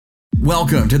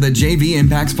Welcome to the JV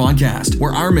Impacts Podcast,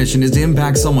 where our mission is to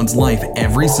impact someone's life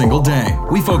every single day.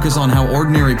 We focus on how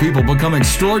ordinary people become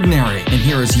extraordinary. And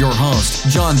here is your host,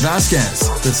 John Vasquez,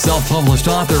 the self-published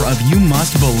author of You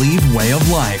Must Believe Way of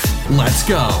Life. Let's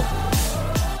go.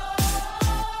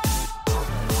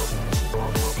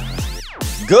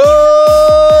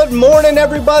 Good morning,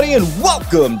 everybody, and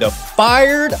welcome to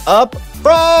Fired Up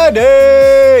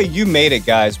Friday. You made it,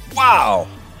 guys. Wow,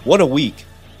 what a week.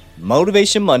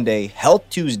 Motivation Monday, Health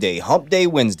Tuesday, Hump Day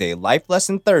Wednesday, Life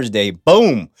Lesson Thursday.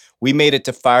 Boom, we made it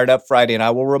to Fired Up Friday. And I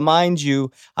will remind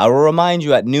you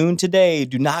at noon today,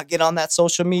 do not get on that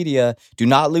social media. Do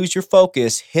not lose your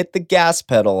focus. Hit the gas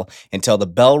pedal until the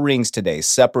bell rings today.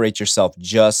 Separate yourself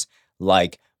just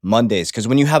like Mondays, because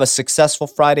when you have a successful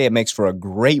Friday, it makes for a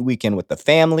great weekend with the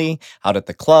family, out at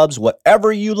the clubs,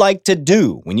 whatever you like to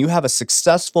do. When you have a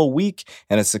successful week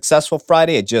and a successful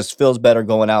Friday, it just feels better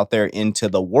going out there into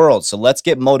the world. So let's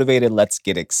get motivated. Let's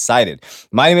get excited.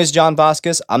 My name is John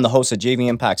Vasquez. I'm the host of JV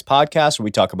Impacts Podcast, where we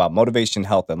talk about motivation,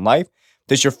 health, and life. If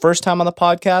this is your first time on the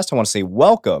podcast, I want to say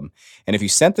welcome. And if you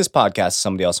sent this podcast to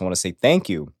somebody else, I want to say thank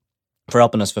you for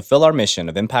helping us fulfill our mission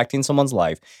of impacting someone's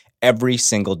life every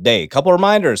single day. A couple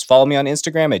reminders: follow me on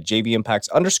Instagram at JVImpacts_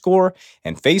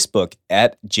 and Facebook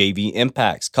at JV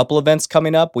Impacts. Couple events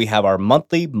coming up. We have our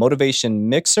monthly motivation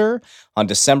mixer on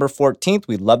December 14th.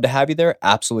 We'd love to have you there.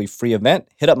 Absolutely free event.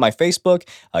 Hit up my Facebook.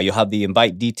 You'll have the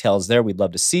invite details there. We'd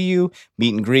love to see you,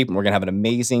 meet and greet, and we're going to have an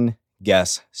amazing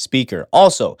guest speaker.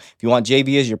 Also, if you want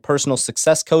JV as your personal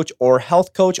success coach or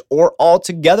health coach or all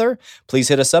together, please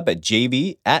hit us up at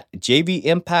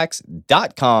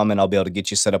jvimpacts.com and I'll be able to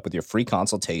get you set up with your free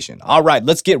consultation. All right,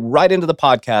 let's get right into the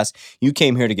podcast. You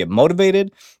came here to get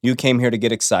motivated. You came here to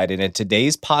get excited. And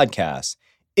today's podcast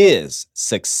is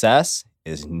Success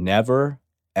is Never,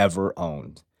 Ever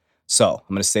Owned. So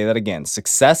I'm going to say that again.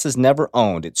 Success is never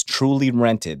owned. It's truly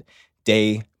rented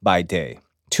day by day.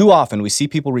 Too often, we see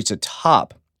people reach the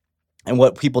top and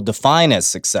what people define as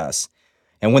success.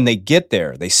 And when they get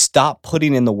there, they stop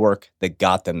putting in the work that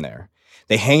got them there.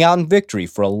 They hang out in victory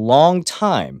for a long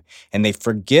time, and they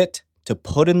forget to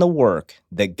put in the work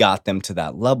that got them to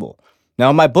that level.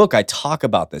 Now, in my book, I talk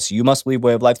about this. You Must Believe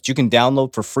Way of Life that you can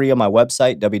download for free on my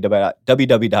website,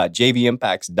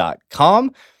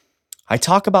 www.jvimpacts.com. I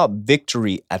talk about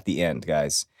victory at the end,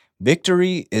 guys.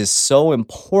 Victory is so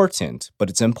important, but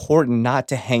it's important not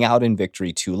to hang out in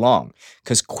victory too long,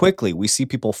 because quickly we see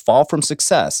people fall from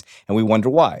success and we wonder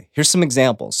why. Here's some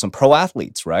examples. Some pro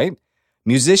athletes, right?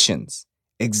 Musicians,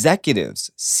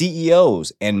 executives,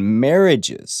 CEOs, and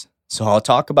marriages. So I'll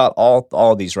talk about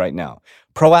all these right now.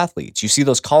 Pro athletes, you see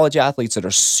those college athletes that are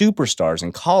superstars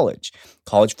in college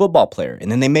football player,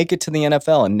 and then they make it to the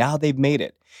NFL and now they've made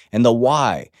it. And the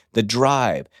why, the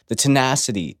drive, the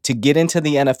tenacity to get into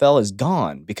the NFL is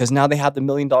gone because now they have the $1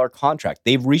 million contract.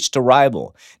 They've reached a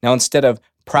rival. Now, instead of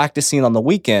practicing on the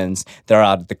weekends, they're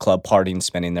out at the club partying,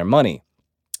 spending their money.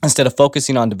 Instead of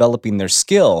focusing on developing their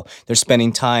skill, they're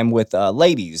spending time with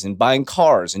ladies and buying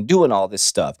cars and doing all this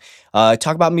stuff.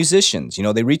 Talk about musicians. You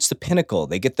know, they reach the pinnacle.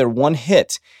 They get their one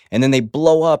hit, and then they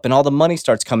blow up, and all the money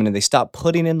starts coming in. They stop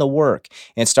putting in the work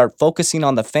and start focusing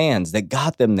on the fans that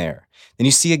got them there. Then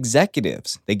you see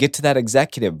executives. They get to that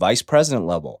executive vice president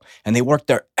level, and they work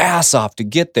their ass off to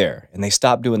get there, and they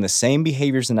stop doing the same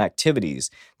behaviors and activities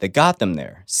that got them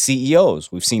there.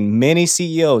 CEOs. We've seen many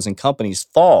CEOs and companies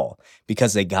fall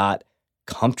because they got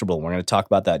comfortable. We're going to talk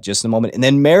about that in just a moment. And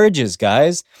then marriages,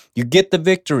 guys. You get the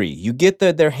victory. You get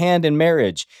their hand in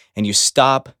marriage, and you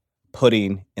stop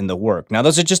putting in the work. Now,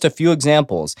 those are just a few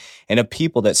examples and of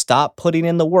people that stop putting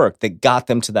in the work that got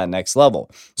them to that next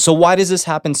level. So why does this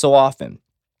happen so often?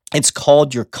 It's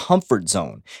called your comfort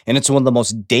zone, and it's one of the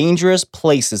most dangerous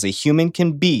places a human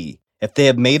can be if they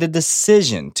have made a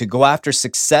decision to go after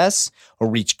success or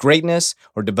reach greatness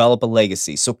or develop a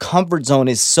legacy. So comfort zone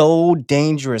is so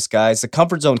dangerous, guys. The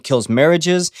comfort zone kills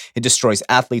marriages, it destroys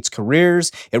athletes'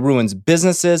 careers, it ruins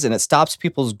businesses, and it stops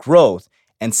people's growth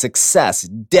and success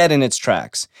dead in its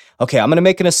tracks. Okay, I'm going to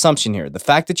make an assumption here. The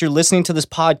fact that you're listening to this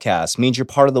podcast means you're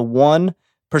part of the 1%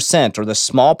 or the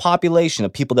small population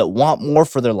of people that want more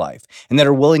for their life and that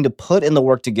are willing to put in the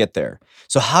work to get there.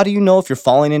 So how do you know if you're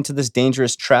falling into this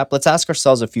dangerous trap? Let's ask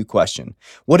ourselves a few questions.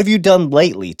 What have you done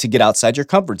lately to get outside your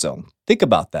comfort zone? Think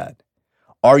about that.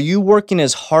 Are you working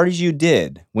as hard as you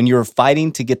did when you were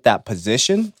fighting to get that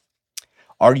position?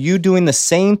 Are you doing the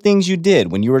same things you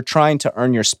did when you were trying to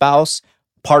earn your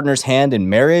partner's hand in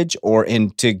marriage or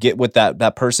to get with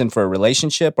that person for a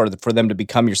relationship or for them to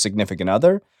become your significant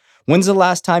other? When's the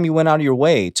last time you went out of your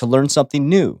way to learn something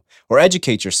new or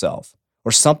educate yourself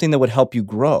or something that would help you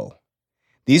grow?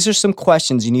 These are some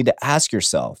questions you need to ask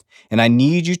yourself, and I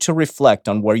need you to reflect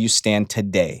on where you stand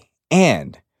today.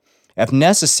 And if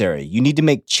necessary, you need to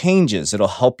make changes that'll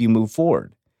help you move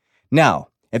forward. Now,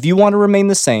 if you want to remain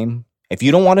the same, if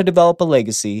you don't want to develop a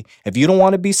legacy, if you don't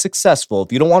want to be successful,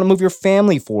 if you don't want to move your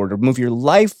family forward or move your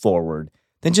life forward,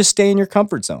 then just stay in your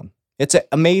comfort zone. It's an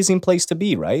amazing place to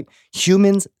be, right?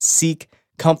 Humans seek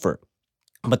comfort.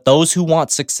 But those who want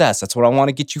success, that's what I want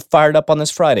to get you fired up on this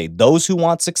Friday. Those who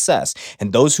want success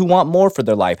and those who want more for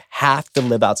their life have to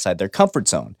live outside their comfort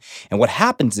zone. And what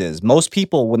happens is most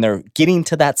people, when they're getting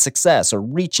to that success or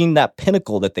reaching that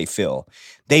pinnacle that they feel,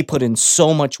 they put in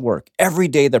so much work. Every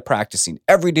day they're practicing.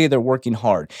 Every day they're working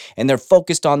hard and they're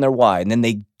focused on their why. And then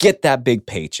they get that big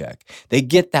paycheck. They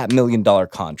get that $1 million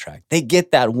contract. They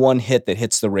get that one hit that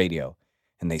hits the radio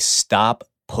and they stop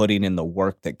putting in the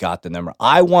work that got them there.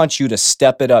 I want you to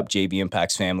step it up, JV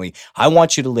Impacts family. I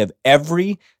want you to live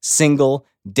every single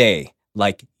day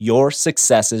like your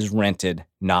success is rented,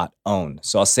 not owned.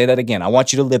 So I'll say that again. I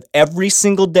want you to live every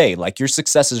single day like your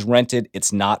success is rented,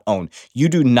 it's not owned. You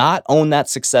do not own that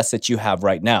success that you have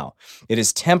right now. It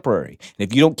is temporary. And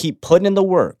if you don't keep putting in the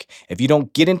work, if you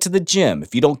don't get into the gym,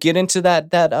 if you don't get into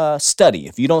that study,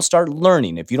 if you don't start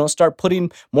learning, if you don't start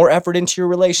putting more effort into your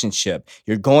relationship,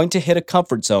 you're going to hit a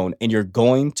comfort zone and you're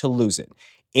going to lose it.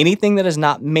 Anything that is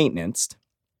not maintenanced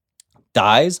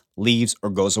dies, leaves, or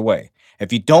goes away.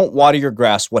 If you don't water your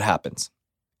grass, what happens?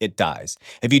 It dies.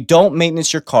 If you don't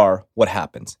maintenance your car, what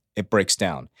happens? It breaks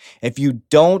down. If you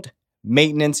don't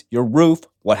maintenance your roof,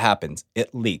 what happens?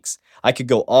 It leaks. I could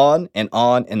go on and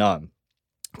on and on.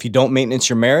 If you don't maintenance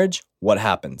your marriage, what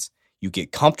happens? You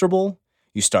get comfortable,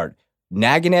 you start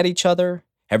nagging at each other,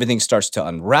 everything starts to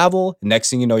unravel. The next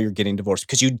thing you know, you're getting divorced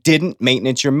because you didn't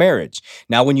maintenance your marriage.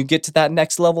 Now, when you get to that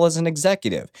next level as an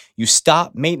executive, you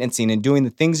stop maintaining and doing the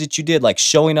things that you did, like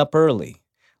showing up early,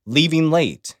 leaving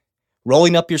late,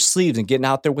 rolling up your sleeves and getting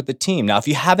out there with the team. Now, if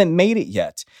you haven't made it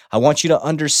yet, I want you to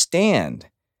understand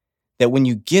that when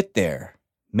you get there,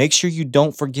 make sure you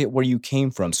don't forget where you came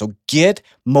from. So get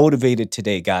motivated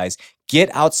today, guys.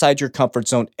 Get outside your comfort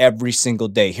zone every single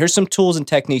day. Here's some tools and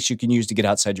techniques you can use to get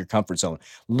outside your comfort zone.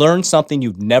 Learn something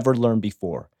you've never learned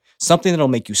before. Something that'll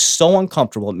make you so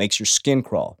uncomfortable it makes your skin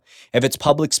crawl. If it's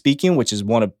public speaking, which is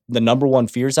one of the number one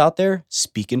fears out there,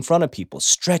 speak in front of people.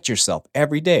 Stretch yourself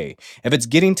every day. If it's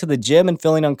getting to the gym and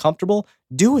feeling uncomfortable,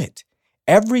 do it.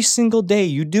 Every single day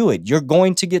you do it, you're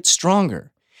going to get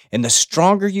stronger. And the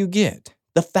stronger you get,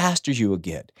 the faster you will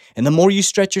get. And the more you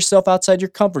stretch yourself outside your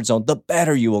comfort zone, the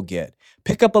better you will get.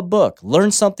 Pick up a book,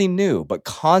 learn something new, but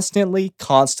constantly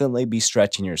be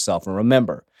stretching yourself. And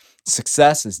remember,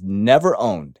 success is never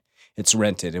owned, it's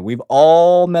rented. And we've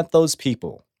all met those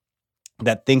people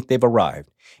that think they've arrived.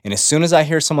 And as soon as I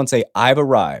hear someone say, I've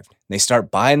arrived, they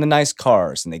start buying the nice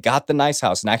cars and they got the nice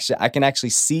house. And actually, I can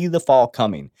actually see the fall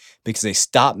coming because they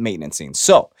stop maintaining.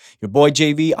 So your boy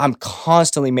JV, I'm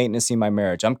constantly maintaining my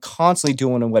marriage. I'm constantly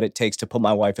doing what it takes to put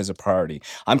my wife as a priority.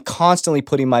 I'm constantly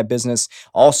putting my business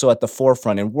also at the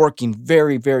forefront and working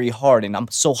very, very hard. And I'm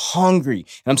so hungry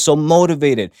and I'm so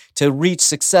motivated to reach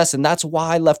success. And that's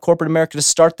why I left corporate America to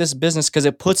start this business, because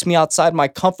it puts me outside my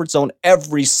comfort zone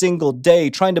every single day,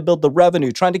 trying to build the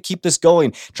revenue, trying to keep this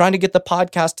going, trying to get the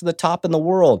podcast to the top in the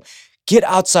world. Get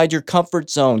outside your comfort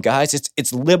zone, guys.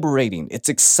 It's liberating. It's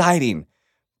exciting.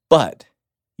 But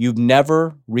you've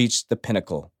never reached the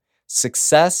pinnacle.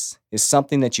 Success is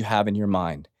something that you have in your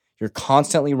mind. You're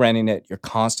constantly renting it. You're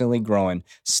constantly growing.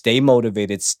 Stay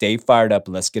motivated. Stay fired up.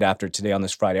 And let's get after it today on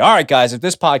this Friday. All right, guys, if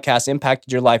this podcast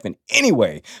impacted your life in any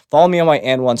way, follow me on my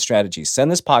And One strategy.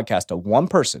 Send this podcast to one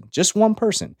person, just one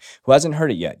person who hasn't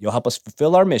heard it yet. You'll help us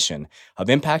fulfill our mission of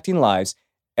impacting lives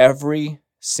every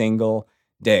single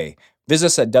day. Visit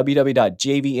us at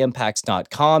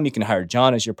www.jvimpacts.com. You can hire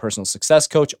John as your personal success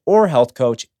coach or health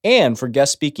coach. And for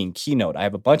guest speaking, keynote. I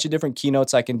have a bunch of different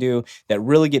keynotes I can do that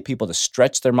really get people to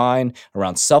stretch their mind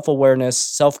around self-awareness,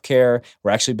 self-care.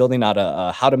 We're actually building out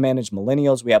a how to manage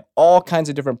millennials. We have all kinds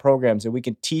of different programs that we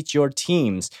can teach your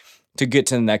teams to get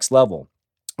to the next level.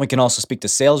 We can also speak to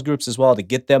sales groups as well to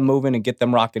get them moving and get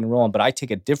them rocking and rolling. But I take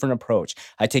a different approach.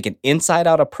 I take an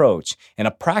inside-out approach and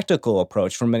a practical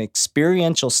approach from an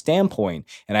experiential standpoint.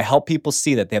 And I help people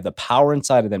see that they have the power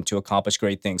inside of them to accomplish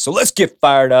great things. So let's get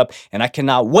fired up. And I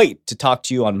cannot wait to talk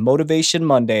to you on Motivation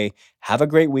Monday. Have a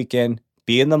great weekend.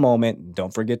 Be in the moment.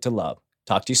 Don't forget to love.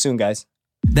 Talk to you soon, guys.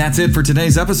 That's it for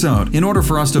today's episode. In order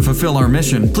for us to fulfill our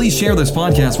mission, please share this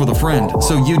podcast with a friend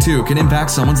so you too can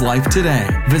impact someone's life today.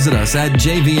 Visit us at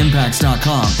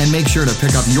jvimpacts.com and make sure to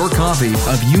pick up your copy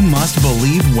of You Must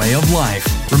Believe Way of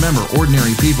Life. Remember,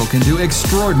 ordinary people can do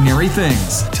extraordinary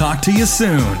things. Talk to you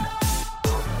soon.